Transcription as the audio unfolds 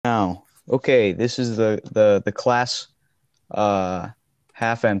Okay, this is the class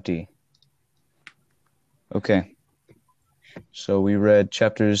half empty. Okay. So we read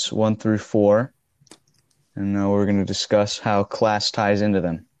chapters 1 through 4, and now we're going to discuss how class ties into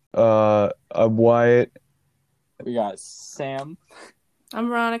them. Wyatt. We got Sam. I'm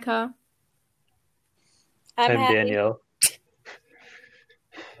Veronica. I'm happy. Daniel.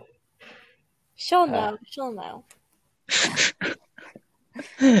 She'll know. She'll know.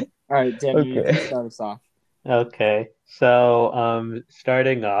 All right, Daniel, you Okay. can start us off. Okay. So,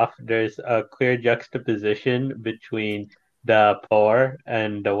 starting off, there's a clear juxtaposition between the poor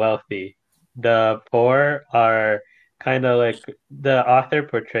and the wealthy. The poor are kind of like the author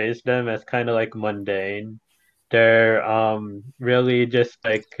portrays them as kind of like mundane. They're really just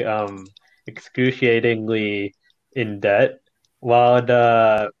like excruciatingly in debt, while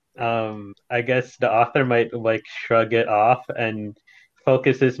the I guess the author might like shrug it off and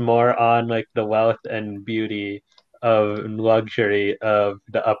focuses more on like the wealth and beauty of luxury of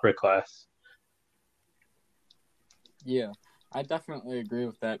the upper class. Yeah, I definitely agree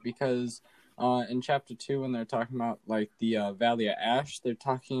with that because in chapter 2, when they're talking about like the Valley of Ash, they're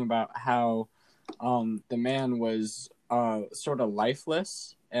talking about how the man was sort of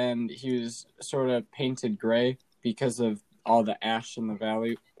lifeless and he was sort of painted gray because of all the ash in the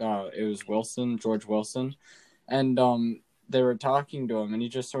valley. It was George Wilson, and they were talking to him and he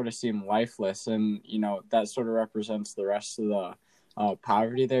just sort of seemed lifeless, and that sort of represents the rest of the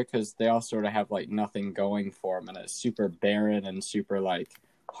poverty there, because they all sort of have like nothing going for them and it's super barren and super like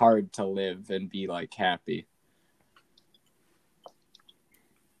hard to live and be like happy.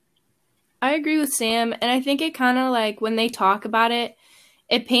 I agree with Sam, and I think it kind of like when they talk about it,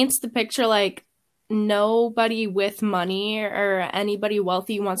 it paints the picture like nobody with money or anybody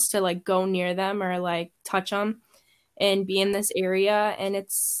wealthy wants to like go near them or like touch them and be in this area. And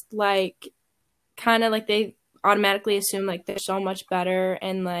it's like kind of like they automatically assume like they're so much better.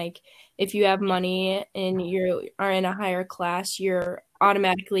 And like if you have money and you are in a higher class, you're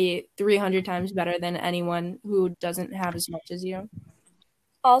automatically 300 times better than anyone who doesn't have as much as you.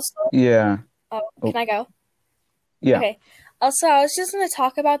 Also, Yeah. can I go? Yeah. Okay. Also, I was just going to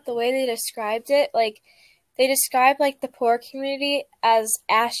talk about the way they described it. Like, they described like the poor community as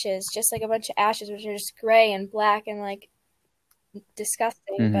ashes, just like a bunch of ashes, which are just gray and black and like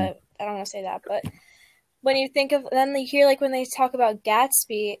disgusting. Mhm. But I don't want to say that. But when you think of, then you hear like when they talk about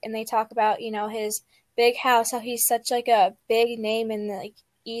Gatsby and they talk about his big house, how he's such like a big name in the, like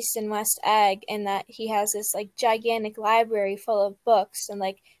East and West Egg, and that he has this like gigantic library full of books, and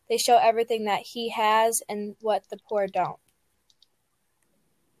like they show everything that he has and what the poor don't.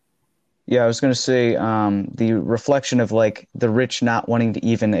 Yeah, I was going to say the reflection of like the rich not wanting to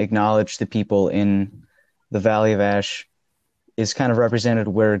even acknowledge the people in the Valley of Ash is kind of represented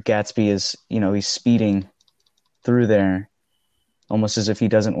where Gatsby is, he's speeding through there almost as if he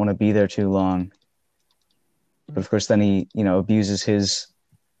doesn't want to be there too long. But of course, then he, abuses his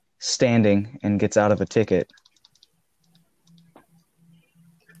standing and gets out of a ticket.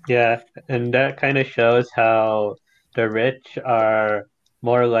 Yeah, and that kind of shows how the rich are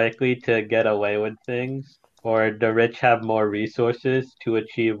more likely to get away with things, or the rich have more resources to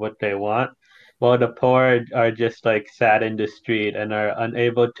achieve what they want, while the poor are just like sat in the street and are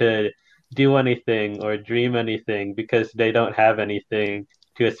unable to do anything or dream anything because they don't have anything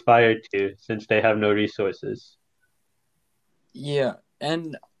to aspire to since they have no resources. Yeah,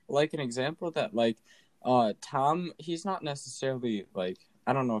 and like an example of that, like Tom, he's not necessarily like,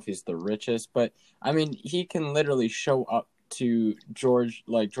 I don't know if he's the richest, but I mean he can literally show up to George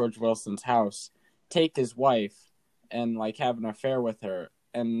Wilson's house, take his wife, and like have an affair with her,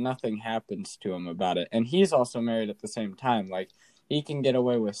 and nothing happens to him about it. And he's also married at the same time. Like he can get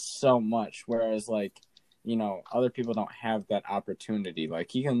away with so much, whereas like other people don't have that opportunity. Like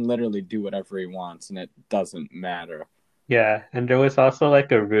he can literally do whatever he wants, and it doesn't matter. Yeah, and there was also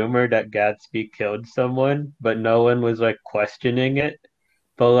like a rumor that Gatsby killed someone, but no one was like questioning it.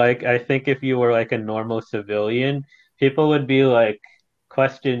 But like I think if you were like a normal civilian, people would be like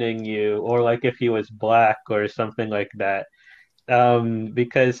questioning you, or like if he was black or something like that.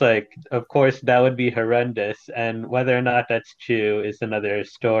 Because like of course that would be horrendous, and whether or not that's true is another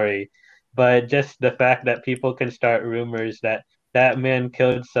story. But just the fact that people can start rumors that that man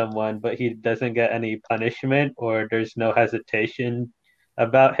killed someone, but he doesn't get any punishment or there's no hesitation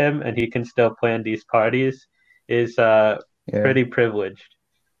about him, and he can still plan these parties is Yeah. pretty privileged.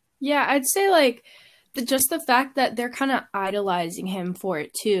 Yeah, I'd say like just the fact that they're kind of idolizing him for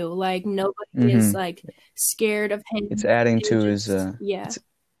it too. Like nobody is Mm-hmm. like scared of him. It's adding They to his just yeah.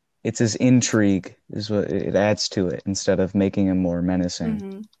 it's his intrigue is what it adds to it instead of making him more menacing.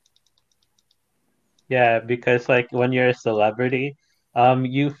 Mm-hmm. Yeah, because like when you're a celebrity,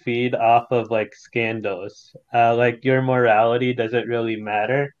 you feed off of like scandals. Like your morality doesn't really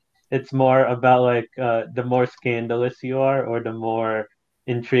matter. It's more about like the more scandalous you are or the more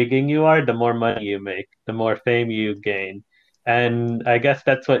intriguing you are, the more money you make, the more fame you gain. And I guess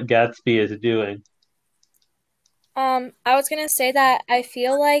that's what Gatsby is doing. I was gonna say that I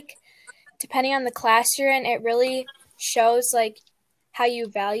feel like depending on the class you're in, it really shows like how you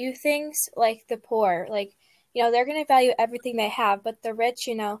value things. Like the poor, like they're gonna value everything they have, but the rich,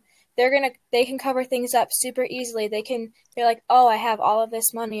 they can cover things up super easily. They're like, oh, I have all of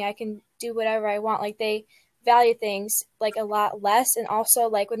this money, I can do whatever I want. Like they value things like a lot less. And also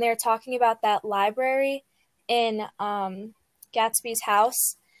like when they were talking about that library in Gatsby's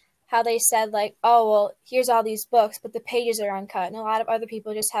house, how they said like, oh well, here's all these books, but the pages are uncut, and a lot of other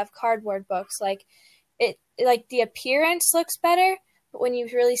people just have cardboard books. Like like the appearance looks better, but when you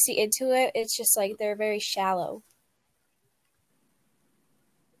really see into it, it's just like they're very shallow.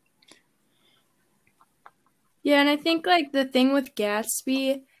 Yeah, and I think like the thing with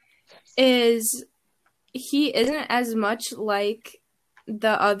Gatsby is he isn't as much like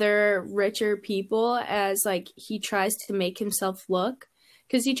the other richer people as like he tries to make himself look,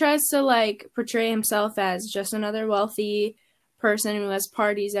 because he tries to like portray himself as just another wealthy person who has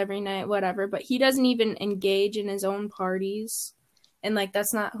parties every night, whatever, but he doesn't even engage in his own parties, and like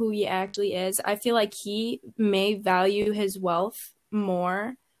that's not who he actually is. I feel like he may value his wealth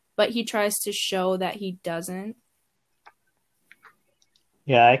more, but he tries to show that he doesn't.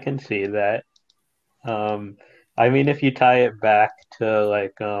 Yeah, I can see that. Um, I mean, if you tie it back to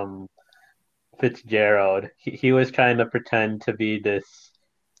like Fitzgerald, he was trying to pretend to be this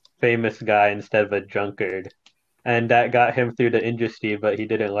famous guy instead of a drunkard. And that got him through the industry, but he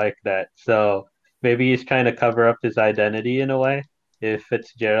didn't like that. So maybe he's trying to cover up his identity in a way. If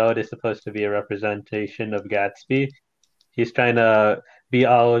Fitzgerald is supposed to be a representation of Gatsby, he's trying to be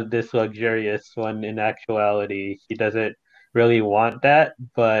all of this luxurious when in actuality he doesn't really want that,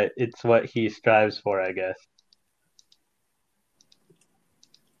 but it's what he strives for, I guess.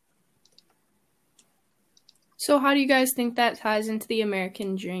 So how do you guys think that ties into the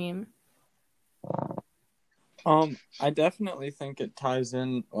American dream? I definitely think it ties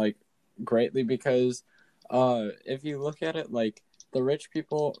in like greatly because if you look at it like the rich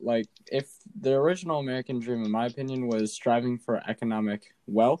people, like if the original American dream in my opinion was striving for economic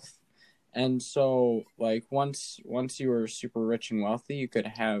wealth, and so like once you were super rich and wealthy you could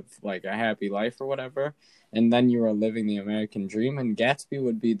have like a happy life or whatever, and then you were living the American dream, and Gatsby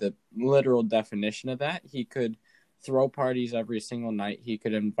would be the literal definition of that. He could throw parties every single night. He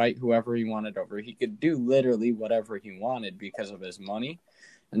could invite whoever he wanted over. He could do literally whatever he wanted because of his money.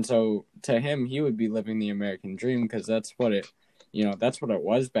 And so to him, he would be living the American dream because that's what that's what it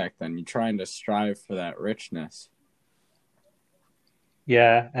was back then. You're trying to strive for that richness.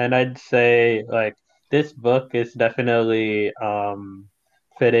 Yeah, and I'd say like this book is definitely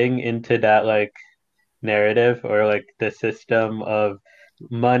fitting into that like narrative or like the system of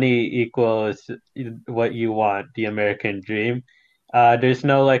money equals what you want, the American dream. There's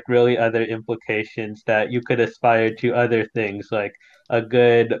no like really other implications that you could aspire to other things like a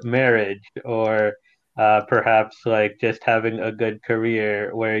good marriage or perhaps like just having a good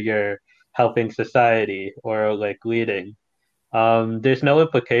career where you're helping society or like leading. There's no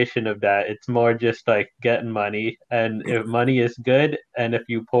implication of that. It's more just like getting money, and if money is good, and if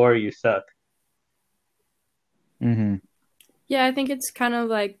you poor, you suck. Mm-hmm. Yeah, I think it's kind of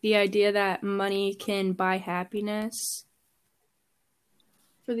like the idea that money can buy happiness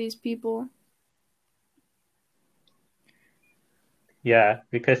for these people. Yeah,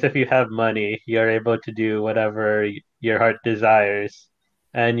 because if you have money, you're able to do whatever your heart desires,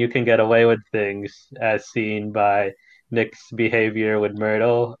 and you can get away with things, as seen by Nick's behavior with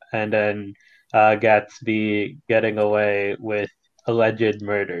Myrtle, and then Gatsby getting away with alleged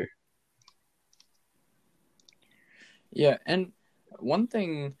murder. Yeah, and one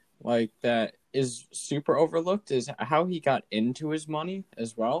thing like that is super overlooked is how he got into his money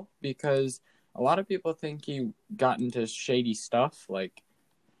as well, because a lot of people think he got into shady stuff like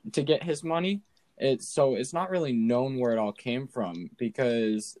to get his money. It's not really known where it all came from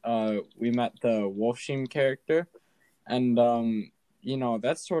because we met the Wolfsheim character, and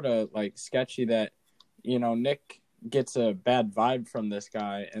that's sort of like sketchy that Nick gets a bad vibe from this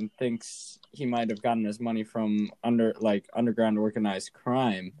guy and thinks he might have gotten his money from underground organized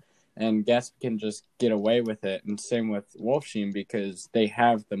crime, and Gatsby can just get away with it, and same with Wolfsheim because they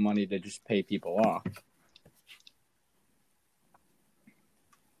have the money to just pay people off.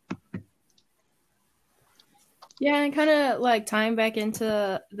 Yeah, and kind of like tying back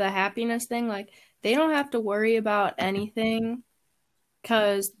into the happiness thing, like they don't have to worry about anything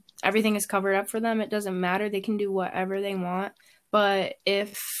because everything is covered up for them. It doesn't matter. They can do whatever they want. But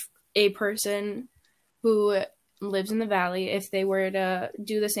if a person who lives in the valley, if they were to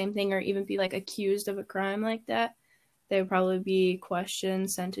do the same thing or even be like accused of a crime like that, they would probably be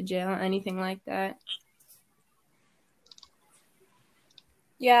questioned, sent to jail, anything like that.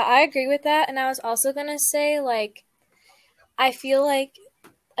 Yeah, I agree with that. And I was also gonna say, like, I feel like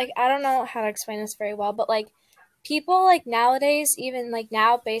I don't know how to explain this very well, but like people like nowadays, even like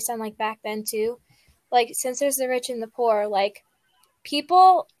now based on like back then too, like since there's the rich and the poor, like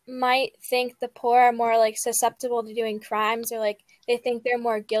people might think the poor are more like susceptible to doing crimes or like they think they're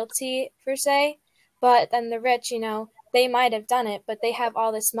more guilty per se, but then the rich, they might have done it, but they have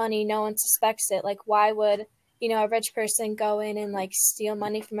all this money, no one suspects it. Like why would, a rich person go in and like steal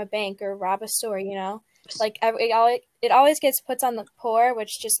money from a bank or rob a store? Like it always gets put on the poor,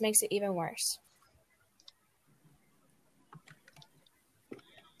 which just makes it even worse.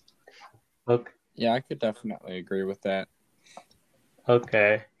 Okay. Yeah, I could definitely agree with that.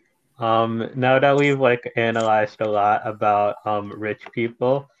 Okay. Now that we've like analyzed a lot about rich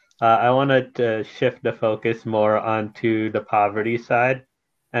people, I wanted to shift the focus more onto the poverty side.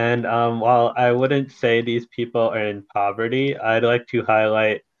 And while I wouldn't say these people are in poverty, I'd like to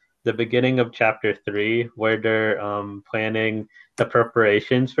highlight the beginning of chapter 3, where they're planning the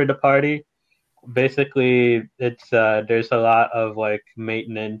preparations for the party. Basically, it's there's a lot of like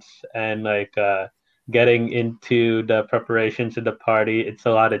maintenance and like getting into the preparations of the party. It's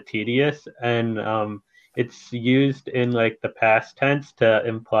a lot of tedious, and it's used in like the past tense to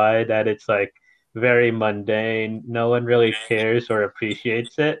imply that it's like very mundane. No one really cares or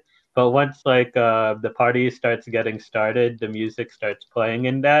appreciates it. But once like the party starts getting started, the music starts playing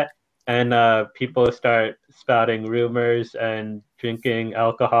in that, and people start spouting rumors and drinking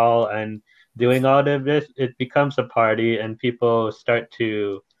alcohol and doing all of this, it becomes a party, and people start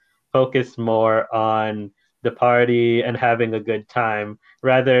to focus more on the party and having a good time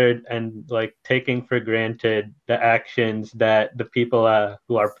rather and like taking for granted the actions that the people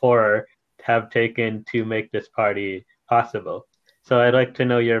who are poorer have taken to make this party possible. So I'd like to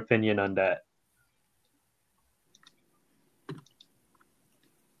know your opinion on that.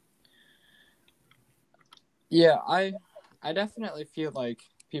 Yeah, I definitely feel like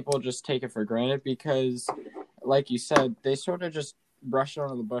people just take it for granted because, like you said, they sort of just brush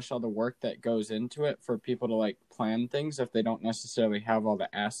under the bush all the work that goes into it for people to like plan things if they don't necessarily have all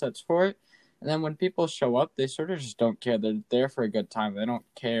the assets for it. And then when people show up, they sort of just don't care. They're there for a good time. They don't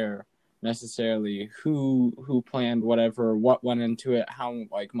care necessarily who planned whatever, what went into it, how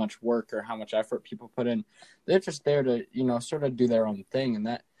like much work or how much effort people put in. They're just there to, sort of do their own thing, and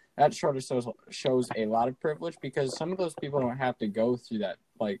that sort of shows a lot of privilege because some of those people don't have to go through that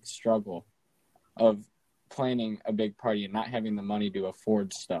like struggle of planning a big party and not having the money to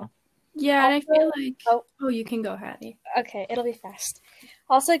afford stuff. Yeah, and I feel like Oh, you can go, Hattie. okay, it'll be fast.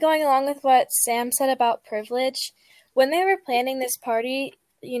 Also, going along with what Sam said about privilege, when they were planning this party,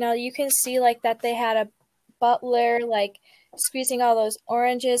 you can see like that they had a butler like squeezing all those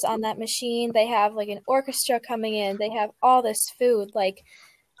oranges on that machine. They have like an orchestra coming in. They have all this food. Like,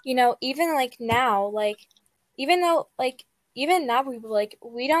 even like now, like even though like even now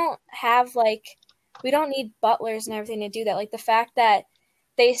we don't have like we don't need butlers and everything to do that. Like the fact that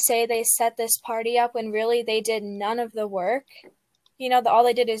they say they set this party up when really they did none of the work. All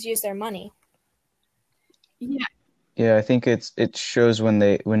they did is use their money. Yeah. Yeah, I think it shows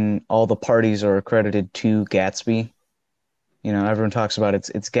when all the parties are accredited to Gatsby. Everyone talks about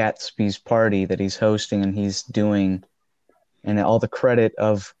it's Gatsby's party that he's hosting and he's doing, and all the credit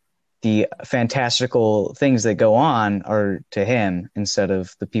of the fantastical things that go on are to him instead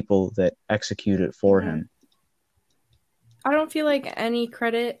of the people that execute it for him. I don't feel like any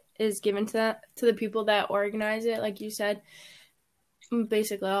credit is given to the people that organize it, like you said.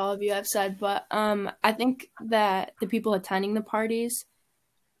 Basically, all of you have said, but I think that the people attending the parties,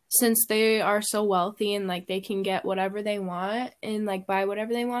 since they are so wealthy and like they can get whatever they want and like buy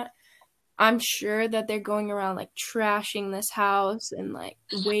whatever they want, I'm sure that they're going around like trashing this house and like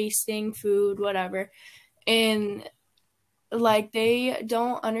wasting food, whatever. And like they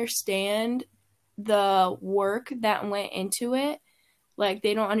don't understand the work that went into it. Like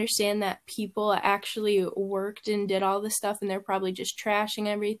they don't understand that people actually worked and did all this stuff and they're probably just trashing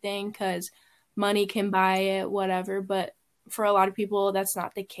everything because money can buy it, whatever. But for a lot of people, that's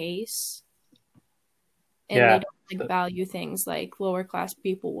not the case. And Yeah. they don't like value things like lower class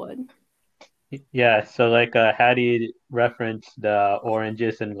people would. Yeah, so like Hattie referenced the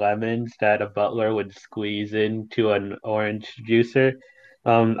oranges and lemons that a butler would squeeze into an orange juicer.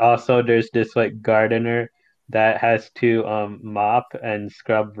 Also, there's this like gardener that has to mop and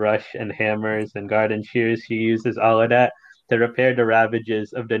scrub brush and hammers and garden shears. He uses all of that to repair the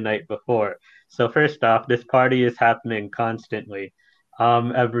ravages of the night before. So first off, this party is happening constantly.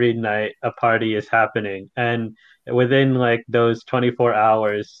 Every night a party is happening, and within like those 24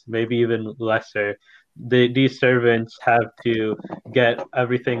 hours, maybe even lesser, these servants have to get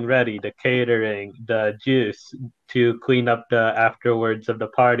everything ready, the catering, the juice, to clean up the afterwards of the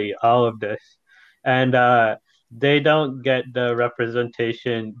party, all of this. And they don't get the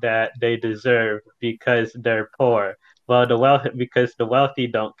representation that they deserve because they're poor. Well, because the wealthy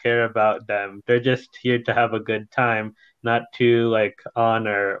don't care about them. They're just here to have a good time, not to like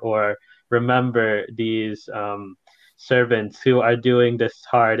honor or remember these servants who are doing this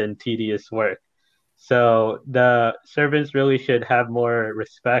hard and tedious work. So the servants really should have more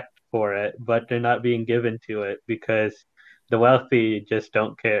respect for it, but they're not being given to it because the wealthy just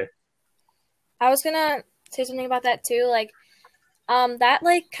don't care. I was gonna say something about that too. Like, that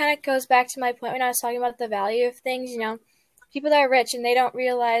like kind of goes back to my point when I was talking about the value of things. You know, people that are rich and they don't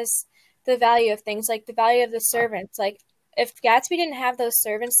realize the value of things, like the value of the servants. Like, if Gatsby didn't have those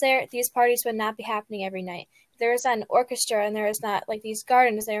servants there, these parties would not be happening every night. If there was not an orchestra and there was not like these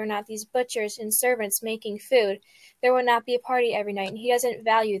gardens, there were not these butchers and servants making food, there would not be a party every night. And he doesn't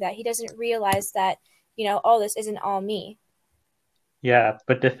value that. He doesn't realize that, you know, all this isn't all me. Yeah,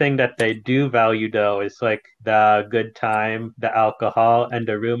 but the thing that they do value though is like the good time, the alcohol, and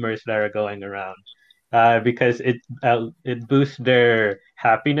the rumors that are going around. Because it boosts their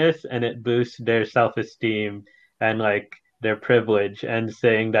happiness and it boosts their self-esteem and like their privilege and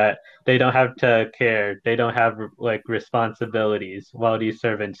saying that they don't have to care, they don't have like responsibilities while these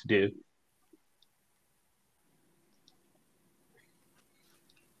servants do.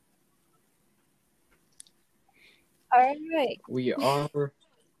 All right. We are,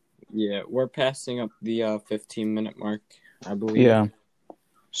 yeah, we're passing up the 15-minute mark, I believe. Yeah.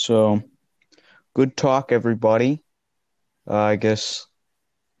 So good talk, everybody. I guess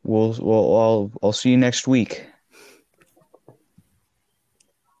I'll see you next week.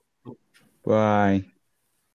 Bye.